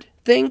third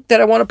thing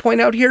that I want to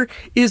point out here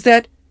is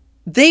that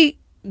the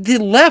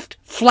left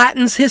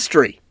flattens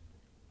history.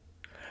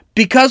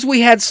 Because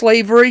we had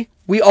slavery,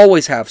 we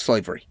always have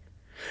slavery.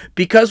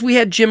 Because we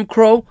had Jim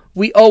Crow,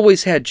 we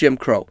always had Jim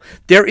Crow.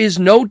 There is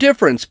no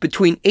difference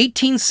between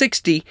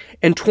 1860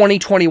 and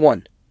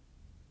 2021.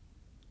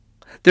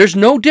 There's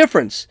no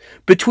difference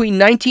between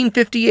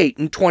 1958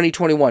 and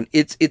 2021.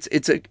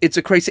 It's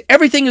a crazy.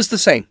 Everything is the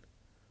same.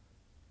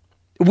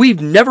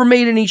 We've never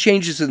made any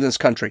changes in this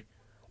country.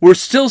 We're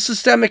still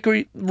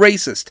systemically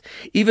racist,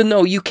 even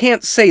though you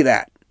can't say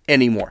that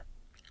anymore.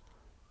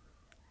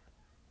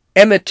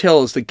 Emmett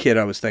Till is the kid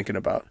I was thinking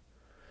about.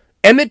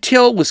 Emmett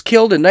Till was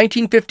killed in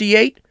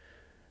 1958.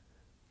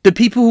 The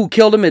people who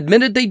killed him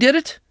admitted they did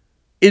it,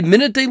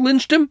 admitted they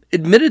lynched him,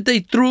 admitted they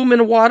threw him in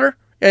the water,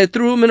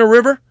 threw him in a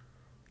river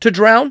to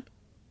drown.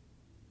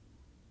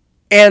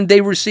 And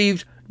they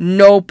received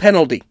no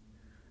penalty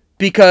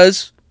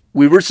because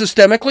we were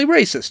systemically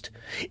racist.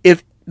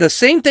 If the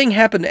same thing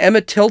happened to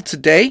Emmett Till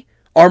today,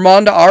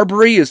 Ahmaud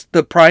Arbery is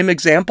the prime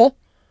example.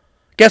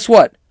 Guess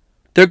what?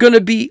 They're going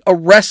to be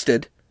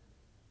arrested.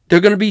 They're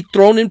going to be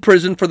thrown in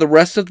prison for the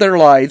rest of their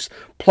lives,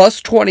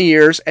 plus 20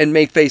 years, and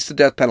may face the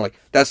death penalty.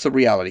 That's the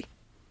reality.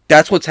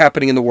 That's what's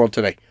happening in the world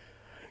today.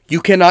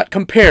 You cannot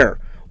compare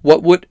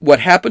what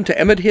happened to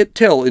Emmett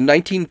Till in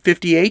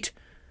 1958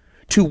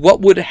 to what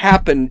would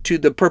happen to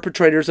the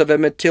perpetrators of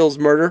Emmett Till's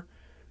murder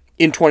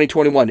in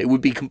 2021. It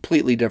would be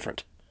completely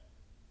different.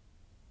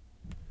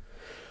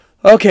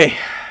 Okay.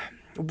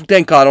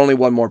 Thank God, only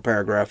one more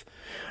paragraph.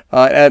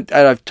 And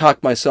I've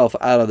talked myself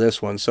out of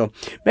this one. So,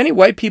 many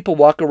white people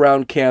walk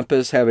around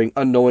campus having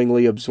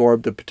unknowingly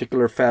absorbed a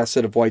particular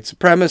facet of white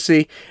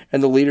supremacy,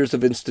 and the leaders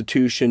of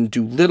institution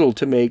do little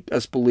to make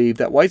us believe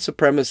that white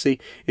supremacy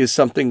is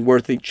something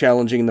worth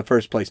challenging in the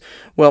first place.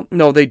 Well,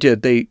 no, they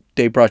did.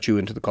 They brought you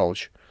into the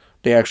college.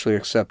 They actually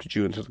accepted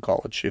you into the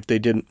college. If they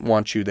didn't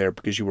want you there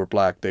because you were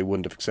black, they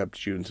wouldn't have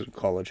accepted you into the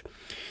college.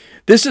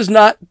 This is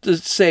not to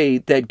say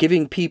that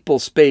giving people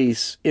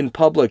space in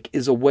public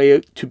is a way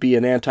to be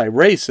an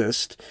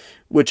anti-racist,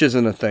 which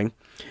isn't a thing.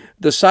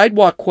 The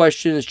sidewalk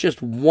question is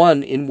just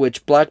one in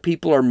which black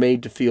people are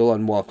made to feel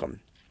unwelcome.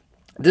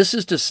 This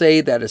is to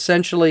say that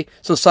essentially,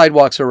 so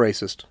sidewalks are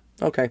racist.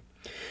 Okay.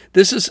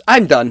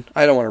 I'm done.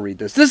 I don't want to read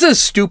this. This is a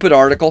stupid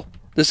article.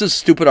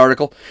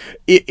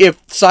 If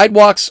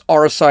sidewalks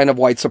are a sign of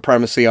white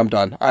supremacy, I'm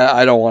done.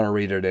 I don't want to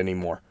read it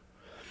anymore.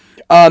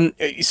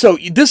 So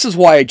this is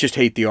why I just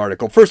hate the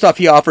article. First off,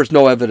 he offers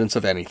no evidence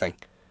of anything.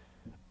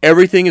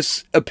 Everything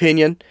is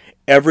opinion.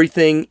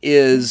 Everything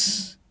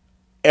is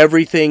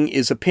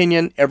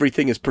opinion.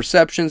 Everything is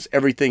perceptions.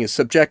 Everything is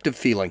subjective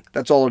feeling.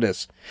 That's all it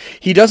is.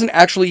 He doesn't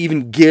actually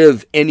even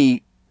give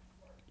any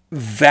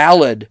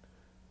valid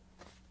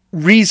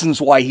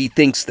reasons why he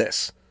thinks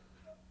this.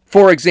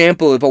 For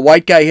example, if a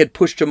white guy had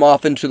pushed him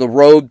off into the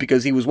road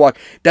because he was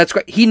walking,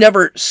 he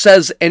never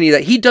says any of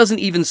that. He doesn't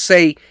even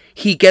say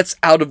he gets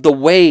out of the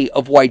way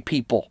of white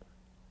people.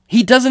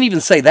 He doesn't even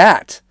say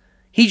that.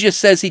 He just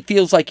says he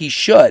feels like he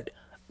should.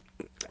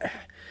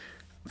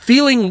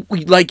 Feeling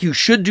like you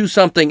should do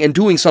something and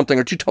doing something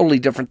are two totally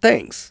different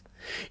things.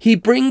 He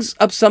brings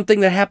up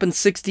something that happened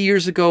 60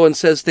 years ago and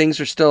says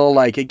things are still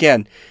alike.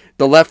 Again,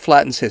 the left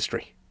flattens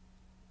history.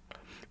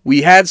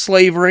 We had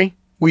slavery.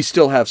 We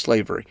still have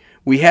slavery.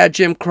 We had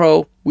Jim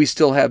Crow. We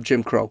still have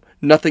Jim Crow.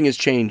 Nothing has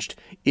changed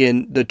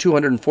in the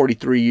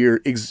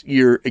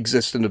 243-year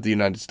existence of the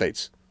United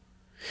States.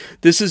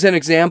 This is an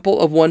example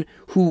of one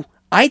who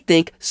I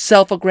think,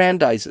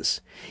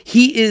 self-aggrandizes.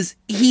 He is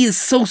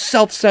so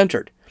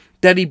self-centered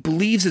that he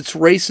believes it's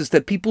racist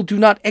that people do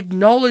not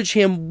acknowledge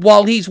him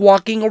while he's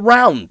walking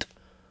around.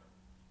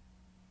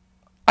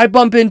 I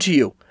bump into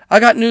you. I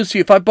got news for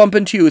you. If I bump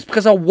into you, it's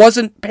because I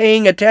wasn't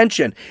paying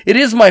attention. It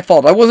is my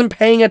fault. I wasn't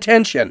paying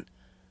attention.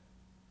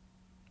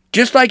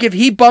 Just like if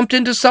he bumped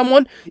into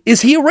someone,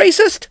 is he a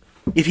racist?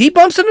 If he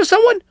bumps into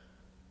someone?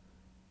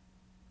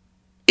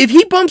 If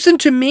he bumps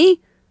into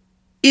me,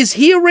 is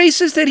he a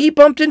racist that he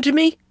bumped into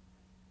me?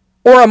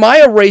 Or am I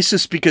a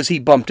racist because he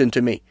bumped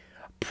into me?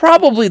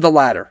 Probably the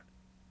latter.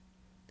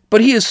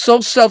 But he is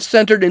so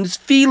self-centered and his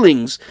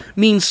feelings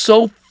mean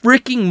so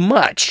freaking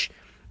much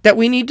that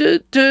we need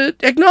to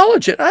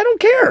acknowledge it. I don't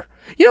care.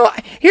 You know,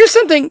 here's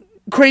something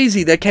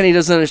crazy that Kenny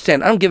doesn't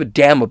understand. I don't give a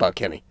damn about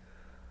Kenny.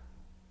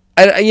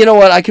 You know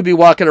what? I could be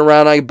walking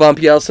around, I bump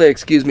you, I'll say,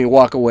 excuse me,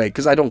 walk away,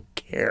 because I don't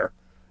care.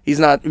 He's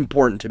not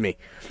important to me.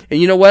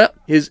 And you know what?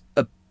 His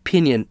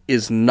opinion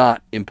is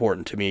not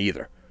important to me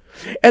either.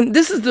 And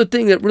this is the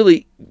thing that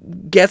really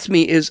gets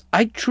me is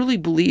I truly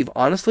believe,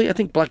 honestly, I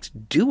think blacks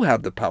do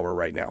have the power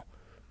right now.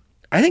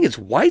 I think it's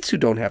whites who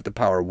don't have the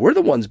power. We're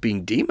the ones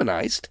being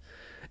demonized.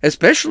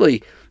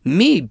 Especially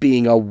me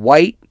being a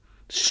white,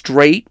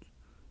 straight,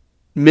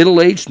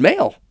 middle-aged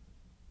male.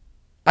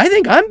 I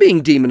think I'm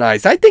being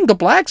demonized. I think the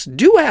blacks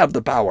do have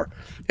the power.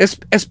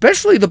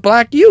 Especially the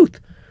black youth.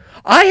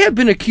 I have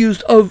been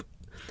accused of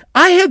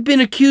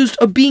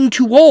being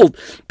too old.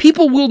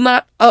 People will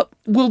not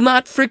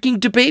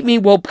freaking debate me,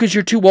 well, because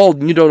you're too old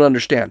and you don't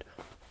understand.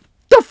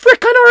 The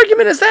frick kind of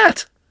argument is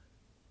that?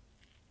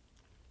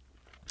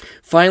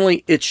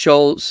 Finally, it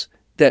shows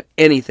that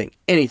anything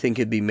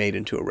can be made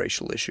into a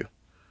racial issue.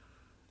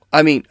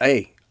 I mean,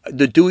 hey,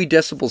 the Dewey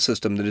Decimal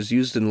System that is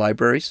used in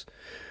libraries,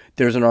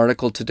 there's an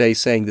article today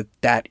saying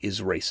that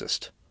is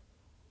racist.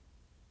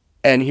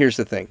 And here's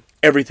the thing.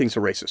 Everything's a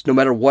racist. No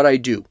matter what I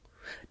do.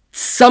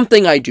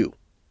 Something I do.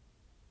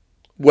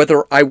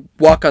 Whether I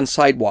walk on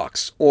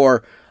sidewalks,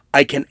 or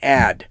I can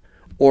add,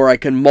 or I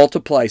can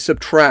multiply,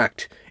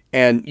 subtract,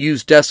 and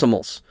use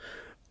decimals.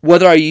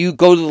 Whether I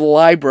go to the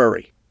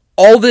library.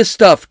 All this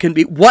stuff can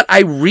be, what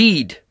I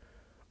read,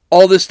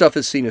 all this stuff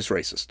is seen as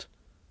racist.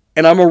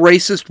 And I'm a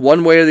racist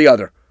one way or the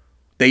other.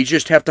 They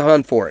just have to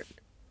hunt for it.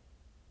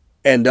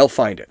 And they'll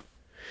find it.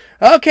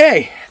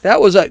 Okay,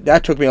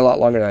 that took me a lot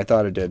longer than I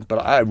thought it did, but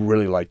I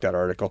really liked that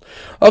article.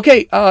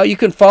 Okay, you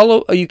can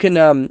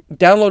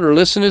download or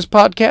listen to this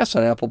podcast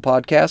on Apple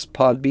Podcasts,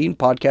 Podbean,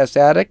 Podcast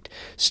Addict,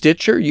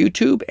 Stitcher,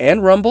 YouTube,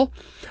 and Rumble.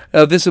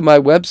 Visit my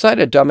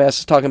website at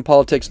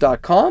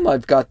dumbassestalkingpolitics.com.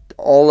 I've got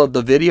all of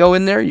the video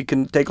in there. You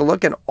can take a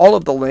look at all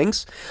of the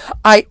links.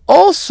 I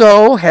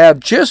also have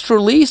just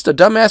released a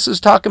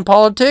Dumbasses Talking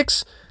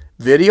Politics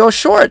video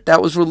short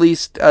that was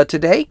released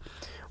today.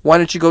 Why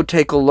don't you go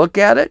take a look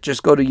at it?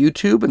 Just go to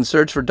YouTube and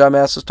search for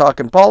Dumbasses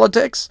Talking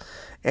Politics,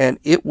 and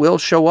it will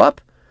show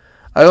up.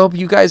 I hope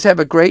you guys have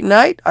a great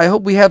night. I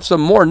hope we have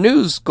some more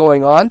news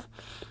going on.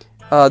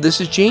 This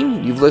is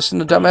Gene. You've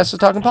listened to Dumbasses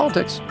Talking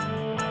Politics.